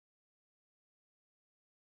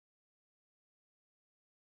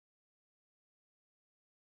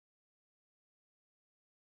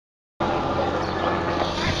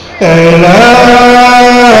Hello,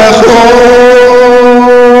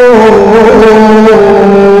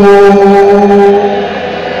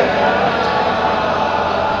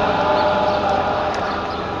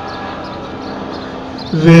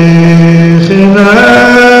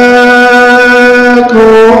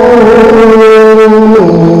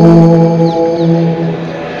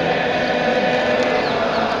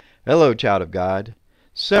 child of God.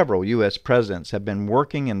 Several U.S. presidents have been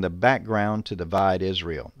working in the background to divide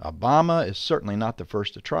Israel. Obama is certainly not the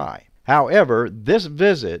first to try. However, this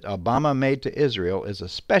visit Obama made to Israel is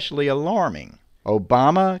especially alarming.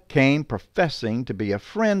 Obama came professing to be a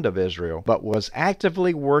friend of Israel, but was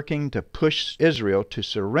actively working to push Israel to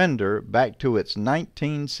surrender back to its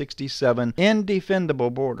 1967 indefendable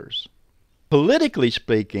borders. Politically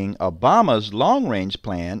speaking, Obama's long-range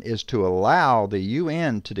plan is to allow the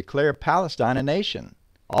UN to declare Palestine a nation.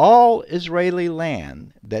 All Israeli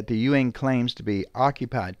land that the UN claims to be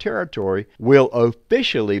occupied territory will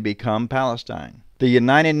officially become Palestine. The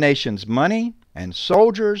United Nations money and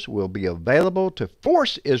soldiers will be available to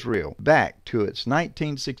force Israel back to its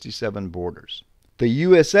 1967 borders. The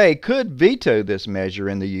USA could veto this measure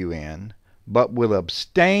in the UN, but will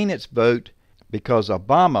abstain its vote because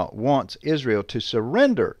Obama wants Israel to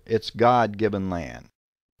surrender its God-given land.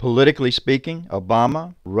 Politically speaking,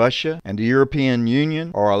 Obama, Russia, and the European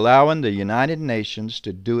Union are allowing the United Nations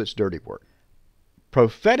to do its dirty work.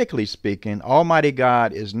 Prophetically speaking, Almighty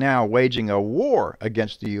God is now waging a war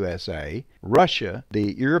against the USA, Russia,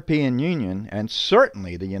 the European Union, and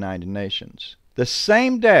certainly the United Nations. The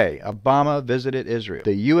same day Obama visited Israel,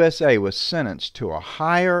 the USA was sentenced to a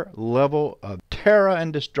higher level of terror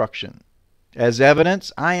and destruction. As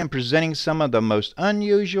evidence, I am presenting some of the most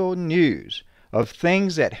unusual news of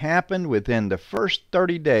things that happened within the first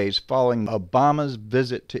 30 days following Obama's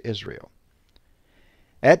visit to Israel.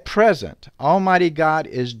 At present, Almighty God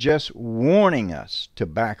is just warning us to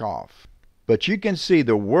back off. But you can see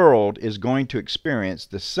the world is going to experience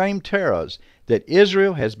the same terrors that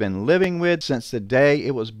Israel has been living with since the day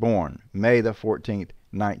it was born, May the 14th,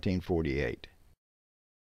 1948.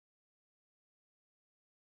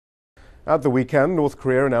 At the weekend, North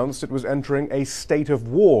Korea announced it was entering a state of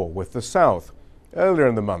war with the South. Earlier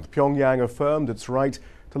in the month, Pyongyang affirmed its right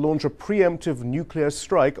to launch a preemptive nuclear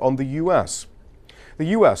strike on the U.S. The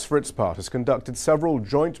U.S., for its part, has conducted several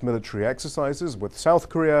joint military exercises with South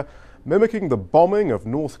Korea, mimicking the bombing of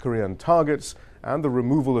North Korean targets and the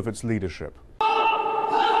removal of its leadership.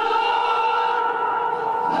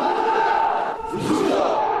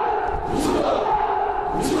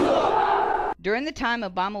 During the time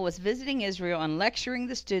Obama was visiting Israel and lecturing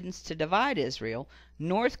the students to divide Israel,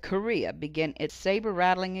 North Korea began its saber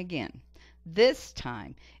rattling again. This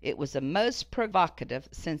time, it was the most provocative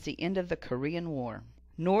since the end of the Korean War.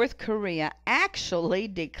 North Korea actually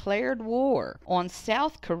declared war on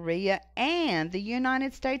South Korea and the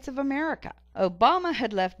United States of America. Obama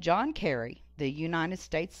had left John Kerry, the United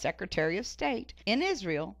States Secretary of State, in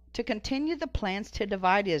Israel to continue the plans to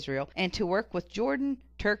divide Israel and to work with Jordan,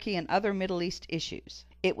 Turkey, and other Middle East issues.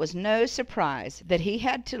 It was no surprise that he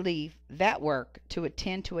had to leave that work to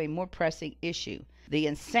attend to a more pressing issue, the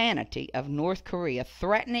insanity of North Korea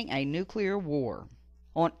threatening a nuclear war.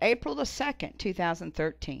 On April 2nd,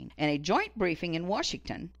 2013, in a joint briefing in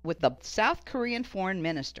Washington with the South Korean Foreign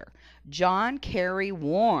Minister, John Kerry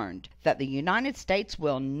warned that the United States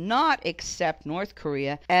will not accept North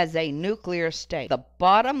Korea as a nuclear state. The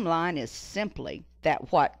bottom line is simply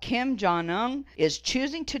that what Kim Jong-un is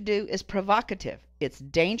choosing to do is provocative. It's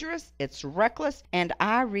dangerous, it's reckless, and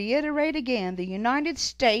I reiterate again, the United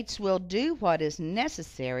States will do what is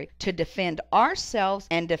necessary to defend ourselves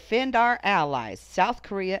and defend our allies, South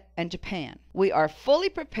Korea and Japan. We are fully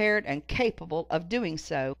prepared and capable of doing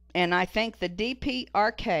so, and I think the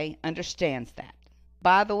DPRK understands that.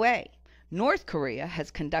 By the way, North Korea has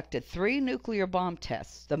conducted 3 nuclear bomb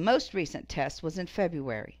tests. The most recent test was in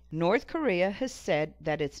February. North Korea has said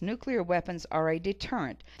that its nuclear weapons are a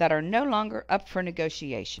deterrent that are no longer up for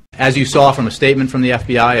negotiation. As you saw from a statement from the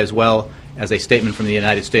FBI as well as a statement from the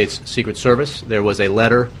United States Secret Service, there was a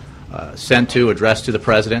letter addressed to the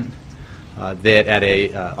President that at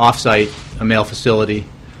a off-site mail facility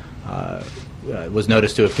was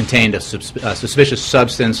noticed to have contained a suspicious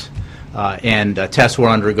substance, and tests were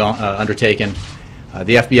undertaken.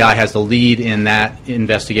 The FBI has the lead in that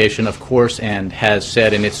investigation, of course, and has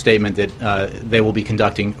said in its statement that they will be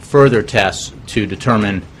conducting further tests to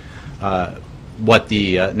determine what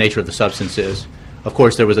the nature of the substance is. Of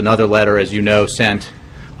course, there was another letter, as you know, sent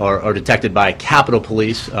or detected by Capitol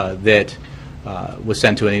Police that was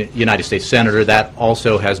sent to a United States Senator. That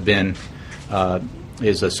also has been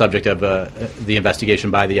is a subject of the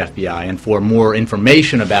investigation by the FBI. And for more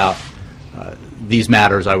information about these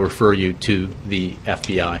matters, I refer you to the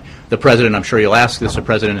FBI. The President, I'm sure you'll ask this, the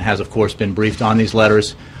President has, of course, been briefed on these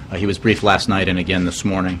letters. He was briefed last night and again this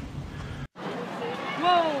morning.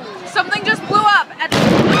 Whoa! Something just blew up at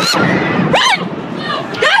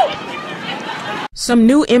Run! Go! Some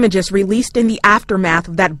new images released in the aftermath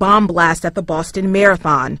of that bomb blast at the Boston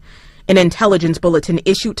Marathon. An intelligence bulletin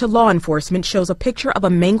issued to law enforcement shows a picture of a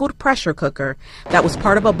mangled pressure cooker that was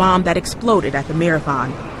part of a bomb that exploded at the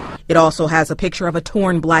marathon. It also has a picture of a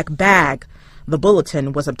torn black bag. The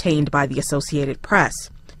bulletin was obtained by the Associated Press.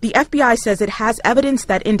 The FBI says it has evidence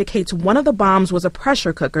that indicates one of the bombs was a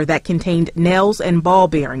pressure cooker that contained nails and ball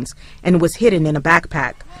bearings and was hidden in a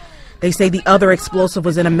backpack. They say the other explosive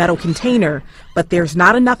was in a metal container, but there's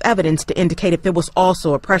not enough evidence to indicate if it was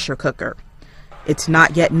also a pressure cooker. It's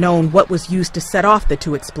not yet known what was used to set off the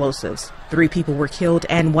two explosives. 3 people were killed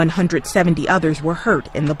and 170 others were hurt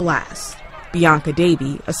in the blast. Bianca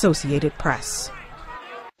Davey, Associated Press.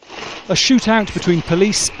 A shootout between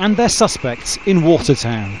police and their suspects in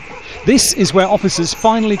Watertown. This is where officers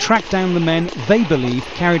finally tracked down the men they believe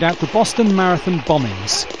carried out the Boston Marathon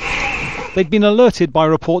bombings. They'd been alerted by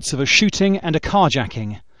reports of a shooting and a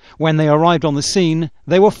carjacking. When they arrived on the scene,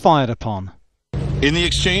 they were fired upon. In the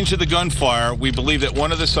exchange of the gunfire, we believe that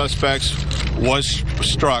one of the suspects was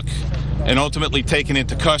struck and ultimately taken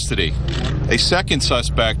into custody. A second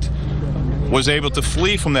suspect was able to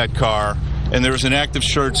flee from that car, and there was an active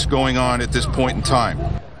search going on at this point in time.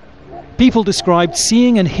 People described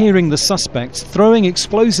seeing and hearing the suspects throwing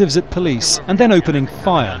explosives at police and then opening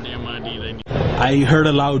fire. I heard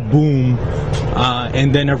a loud boom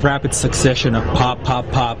and then a rapid succession of pop, pop,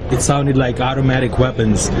 pop. It sounded like automatic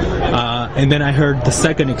weapons. And then I heard the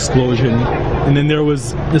second explosion, and then there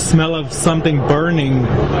was the smell of something burning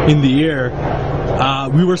in the air.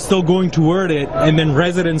 We were still going toward it, and then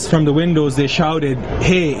residents from the windows, they shouted,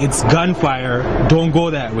 "Hey, it's gunfire, don't go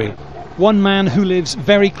that way." One man who lives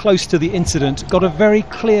very close to the incident got a very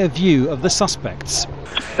clear view of the suspects.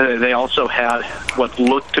 They also had what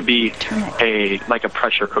looked to be a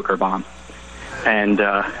pressure cooker bomb, and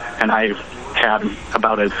I had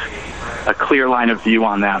about a clear line of view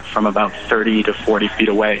on that from about 30 to 40 feet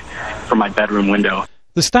away from my bedroom window.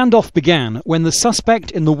 The standoff began when the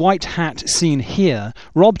suspect in the white hat seen here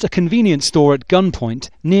robbed a convenience store at gunpoint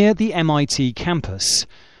near the MIT campus.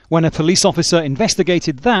 When a police officer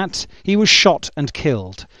investigated that, he was shot and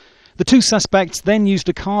killed. The 2 suspects then used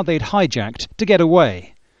a car they'd hijacked to get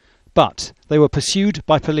away. But they were pursued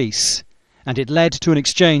by police, and it led to an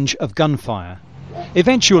exchange of gunfire.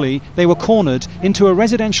 Eventually, they were cornered into a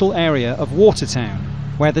residential area of Watertown,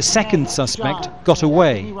 where the second suspect got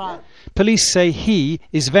away. Police say he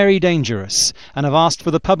is very dangerous and have asked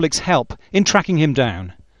for the public's help in tracking him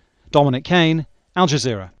down. Dominic Kane, Al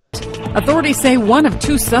Jazeera. Authorities say one of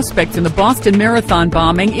 2 suspects in the Boston Marathon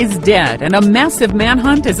bombing is dead, and a massive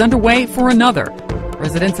manhunt is underway for another.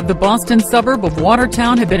 Residents of the Boston suburb of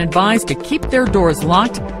Watertown have been advised to keep their doors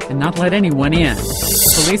locked and not let anyone in.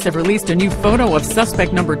 Police have released a new photo of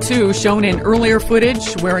suspect number 2, shown in earlier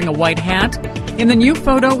footage, wearing a white hat. In the new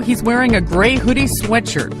photo, he's wearing a gray hoodie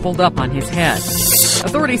sweatshirt pulled up on his head.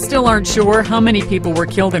 Authorities still aren't sure how many people were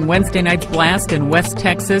killed in Wednesday night's blast in West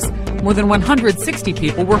Texas. More than 160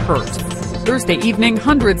 people were hurt. Thursday evening,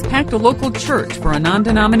 hundreds packed a local church for a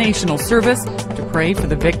non-denominational service to pray for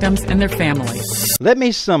the victims and their families. Let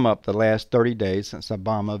me sum up the last 30 days since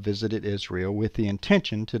Obama visited Israel with the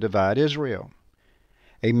intention to divide Israel.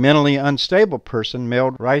 A mentally unstable person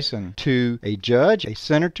mailed ricin to a judge, a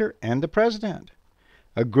senator, and the president.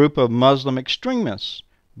 A group of Muslim extremists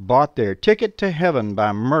bought their ticket to heaven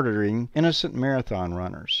by murdering innocent marathon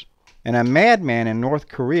runners. And a madman in North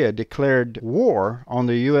Korea declared war on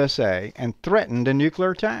the USA and threatened a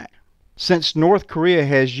nuclear attack. Since North Korea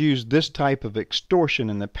has used this type of extortion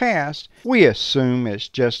in the past, we assume it's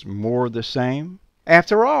just more of the same.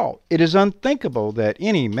 After all, it is unthinkable that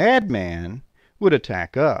any madman would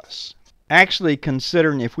attack us. Actually,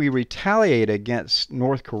 considering if we retaliate against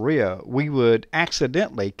North Korea, we would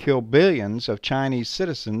accidentally kill billions of Chinese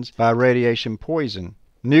citizens by radiation poison,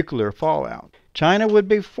 nuclear fallout. China would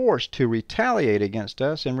be forced to retaliate against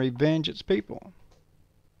us and revenge its people.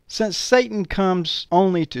 Since Satan comes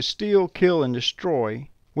only to steal, kill, and destroy,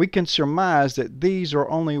 we can surmise that these are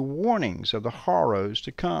only warnings of the horrors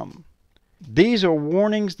to come. These are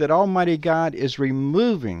warnings that Almighty God is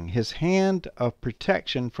removing His hand of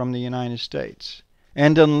protection from the United States.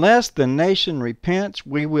 And unless the nation repents,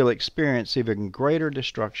 we will experience even greater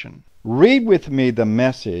destruction. Read with me the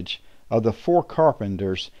message of the 4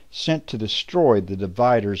 carpenters sent to destroy the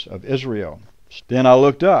dividers of Israel. Then I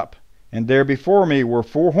looked up, and there before me were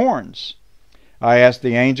 4 horns. I asked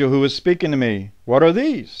the angel who was speaking to me, "What are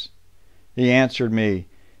these?" He answered me,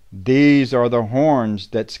 "These are the horns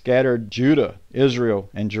that scattered Judah, Israel,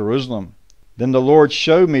 and Jerusalem." Then the Lord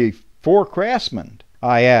showed me 4 craftsmen.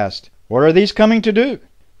 I asked, "What are these coming to do?"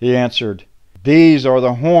 He answered, "These are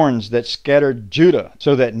the horns that scattered Judah,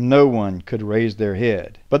 so that no one could raise their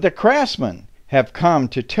head. But the craftsmen have come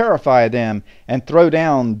to terrify them and throw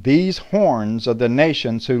down these horns of the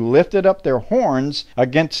nations who lifted up their horns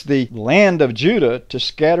against the land of Judah to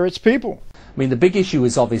scatter its people." I mean, the big issue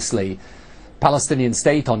is obviously Palestinian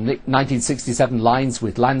state on 1967 lines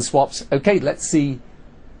with land swaps. Okay, let's see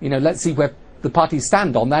where the parties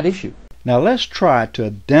stand on that issue. Now let's try to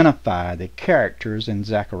identify the characters in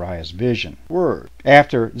Zechariah's vision.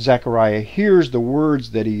 After Zechariah hears the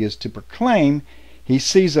words that he is to proclaim, he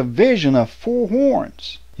sees a vision of 4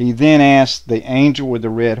 horns. He then asks the angel with the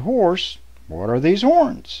red horse, "What are these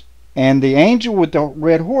horns?" And the angel with the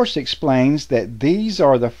red horse explains that these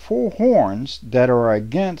are the 4 horns that are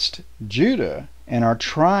against Judah and are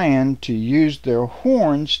trying to use their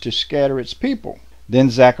horns to scatter its people. Then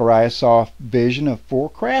Zechariah saw a vision of 4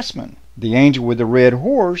 craftsmen. The angel with the red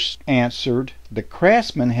horse answered, "The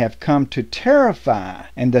craftsmen have come to terrify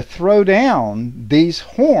and to throw down these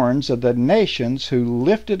horns of the nations who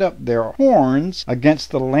lifted up their horns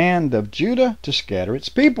against the land of Judah to scatter its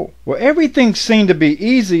people." Well, everything seemed to be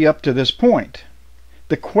easy up to this point.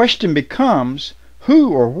 The question becomes, who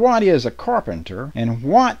or what is a carpenter, and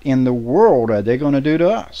what in the world are they going to do to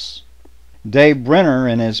us? Dave Brenner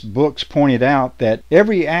in his books pointed out that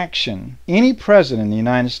every action any president in the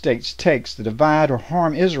United States takes to divide or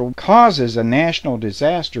harm Israel causes a national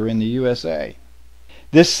disaster in the USA.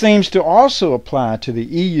 This seems to also apply to the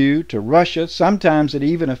EU, to Russia. Sometimes it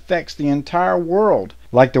even affects the entire world,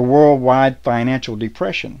 like the worldwide financial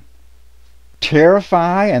depression.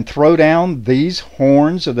 Terrify and throw down these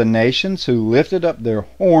horns of the nations who lifted up their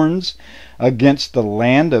horns against the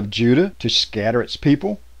land of Judah to scatter its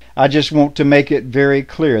people. I just want to make it very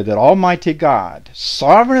clear that Almighty God,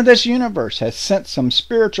 sovereign of this universe, has sent some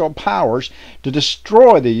spiritual powers to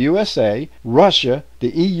destroy the USA, Russia, the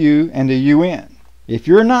EU, and the UN. If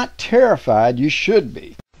you're not terrified, you should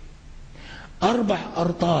be. 4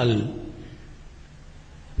 أرطال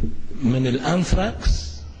من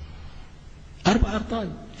الأنثراكس، 4 أرطال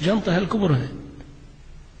جنطة هالكبرها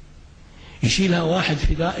يشيلها واحد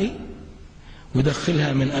فدائي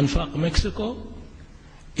ويدخلها من أنفاق مكسيكو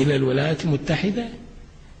إلى الولايات المتحدة،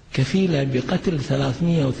 كفيلة بقتل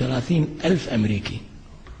 330,000 أمريكي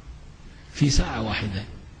في ساعة واحدة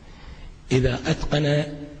إذا أتقن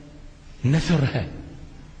نثرها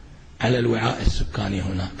على الوعاء السكاني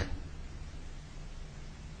هناك.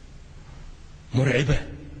 مرعبة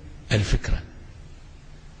الفكرة.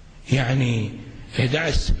 يعني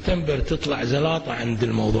 11 سبتمبر تطلع زلاطة عند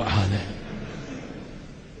الموضوع هذا،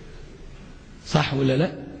 صح ولا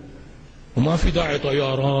لا؟ وما في داعي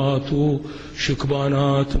طيارات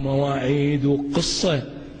وشكبانات ومواعيد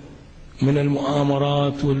وقصة من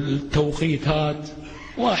المؤامرات والتوقيتات.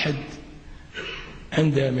 واحد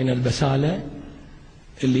عنده من البسالة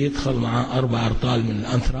اللي يدخل معاه 4 أرطال من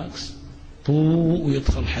الأنثراكس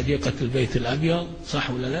ويدخل حديقة البيت الأبيض،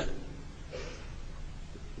 صح ولا لا؟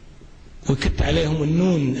 ويكت عليهم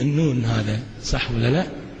النون هذا، صح ولا لا؟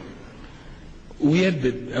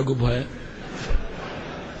 ويبب عقبها،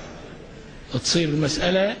 تصير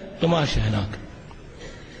المسألة طماشة هناك.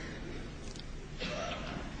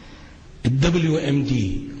 WMD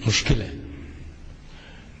مشكلة.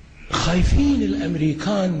 خايفين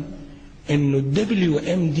الأمريكان إنه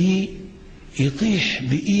WMD يطيح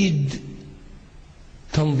بإيد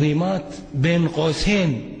تنظيمات بين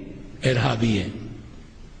قوسين إرهابية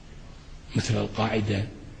مثل القاعدة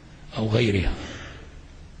أو غيرها.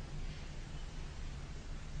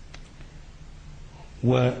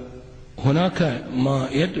 وهناك ما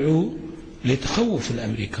يدعو لتخوف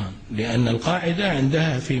الأمريكان، لأن القاعدة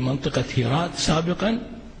عندها في منطقة هيرات سابقا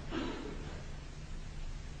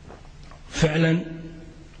فعلا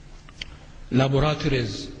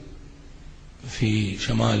لابوراتوريز في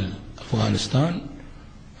شمال أفغانستان،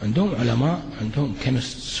 عندهم علماء، عندهم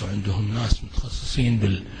كيمستس، وعندهم ناس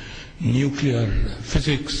متخصصين بالنيوكلير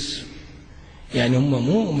فيزيكس. يعني هم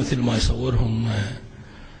مو مثل ما يصورهم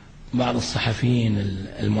بعض الصحفيين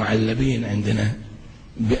المعلبين عندنا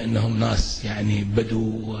بأنهم ناس يعني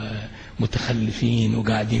بدو متخلفين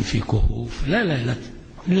وقاعدين في كهوف. لا لا لا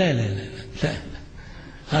لا لا لا, لا, لا.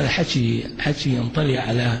 هذا حكي ينطلي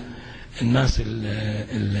على الناس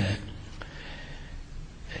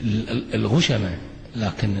الغشمة،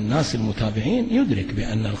 لكن الناس المتابعين يدرك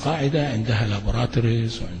بأن القاعدة عندها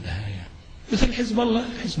لابوراتوريز وعندها مثل حزب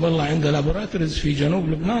الله عنده لابوراتوريز في جنوب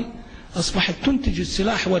لبنان أصبحت تنتج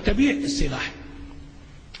السلاح وتبيع السلاح.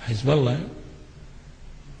 حزب الله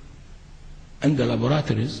عنده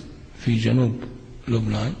لابوراتوريز في جنوب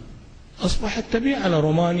لبنان أصبحت تبيع على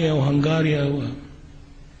رومانيا وهنغاريا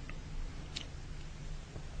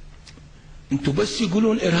انتوا بس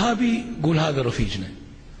يقولون إرهابي قول هذا رفيجنا.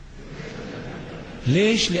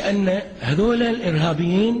 ليش؟ لأن هذول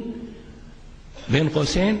الإرهابيين بين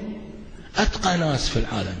قوسين أتقى ناس في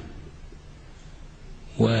العالم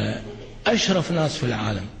وأشرف ناس في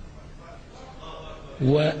العالم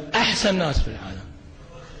وأحسن ناس في العالم.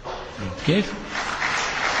 كيف؟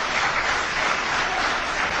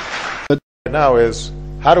 Now is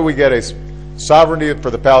how do we get a sovereignty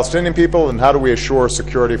for the Palestinian people and how do we assure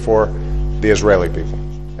security for the Israeli people?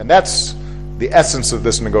 And that's the essence of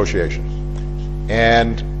this negotiation.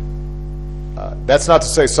 And that's not to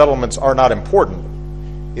say settlements are not important.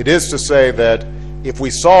 It is to say that if we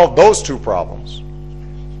solve those two problems,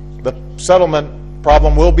 the settlement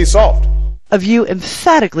problem will be solved. A view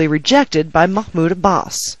emphatically rejected by Mahmoud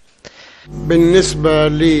Abbas.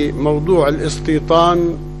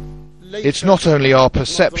 It's not only our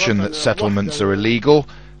perception that settlements are illegal,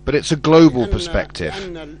 but it's a global perspective.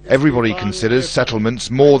 Everybody considers settlements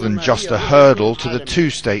more than just a hurdle to the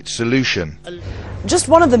two-state solution. Just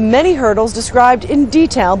one of the many hurdles described in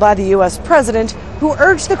detail by the U.S. president, who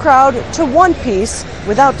urged the crowd to want peace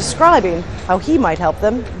without describing how he might help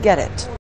them get it.